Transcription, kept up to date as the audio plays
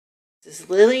This is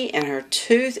Lily, and her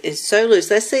tooth is so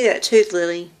loose. Let's see that tooth,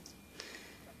 Lily.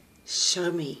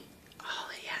 Show me. Oh,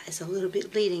 yeah, it's a little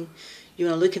bit bleeding. You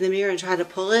want to look in the mirror and try to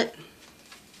pull it?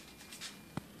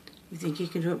 You think you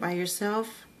can do it by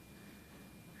yourself?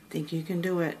 I think you can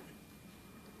do it.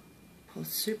 Pull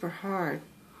super hard.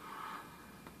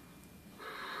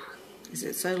 Is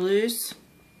it so loose?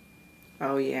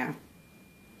 Oh, yeah.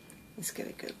 Let's get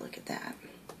a good look at that.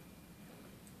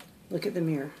 Look at the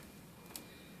mirror.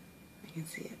 I can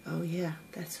see it. Oh yeah,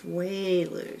 that's way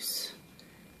loose.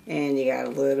 And you got a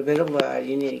little bit of blood.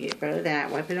 You need to get rid of that.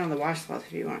 Wipe it on the washcloth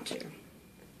if you want to.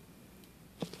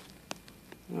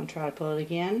 I'm going to try to pull it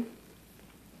again.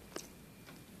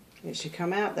 It should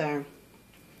come out though.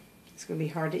 It's going to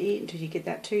be hard to eat until you get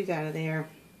that tooth out of there.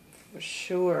 For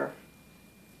sure.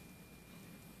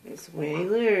 It's way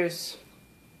loose.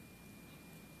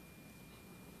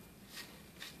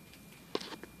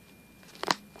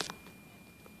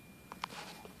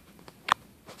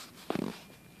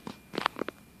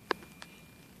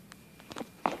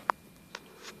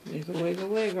 Wiggle, wiggle,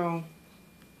 wiggle.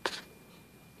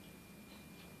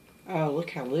 Oh,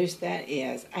 look how loose that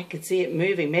is. I could see it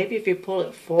moving. Maybe if you pull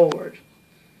it forward.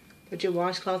 Put your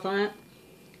washcloth on it.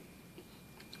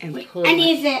 And pull it. I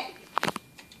need it.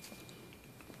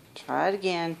 Try it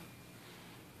again.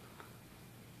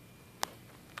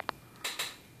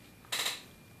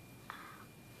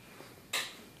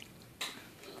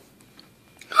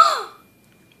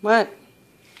 What?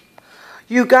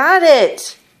 You got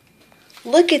it!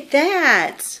 Look at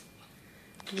that!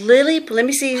 Lily, let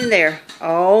me see in there.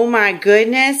 Oh my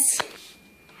goodness.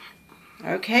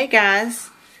 Okay, guys.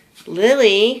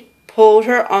 Lily pulled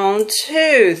her own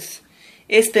tooth.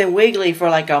 It's been wiggly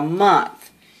for like a month.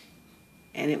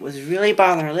 And it was really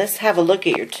bothering her. Let's have a look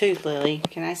at your tooth, Lily.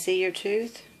 Can I see your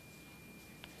tooth?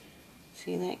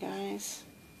 See that, guys?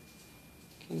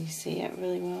 Can you see it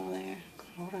really well there?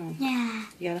 Hold on. Yeah.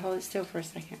 You gotta hold it still for a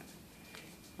second.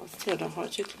 Hold still, don't hold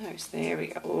it too close. There we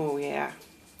go. Oh, yeah.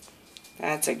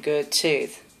 That's a good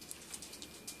tooth.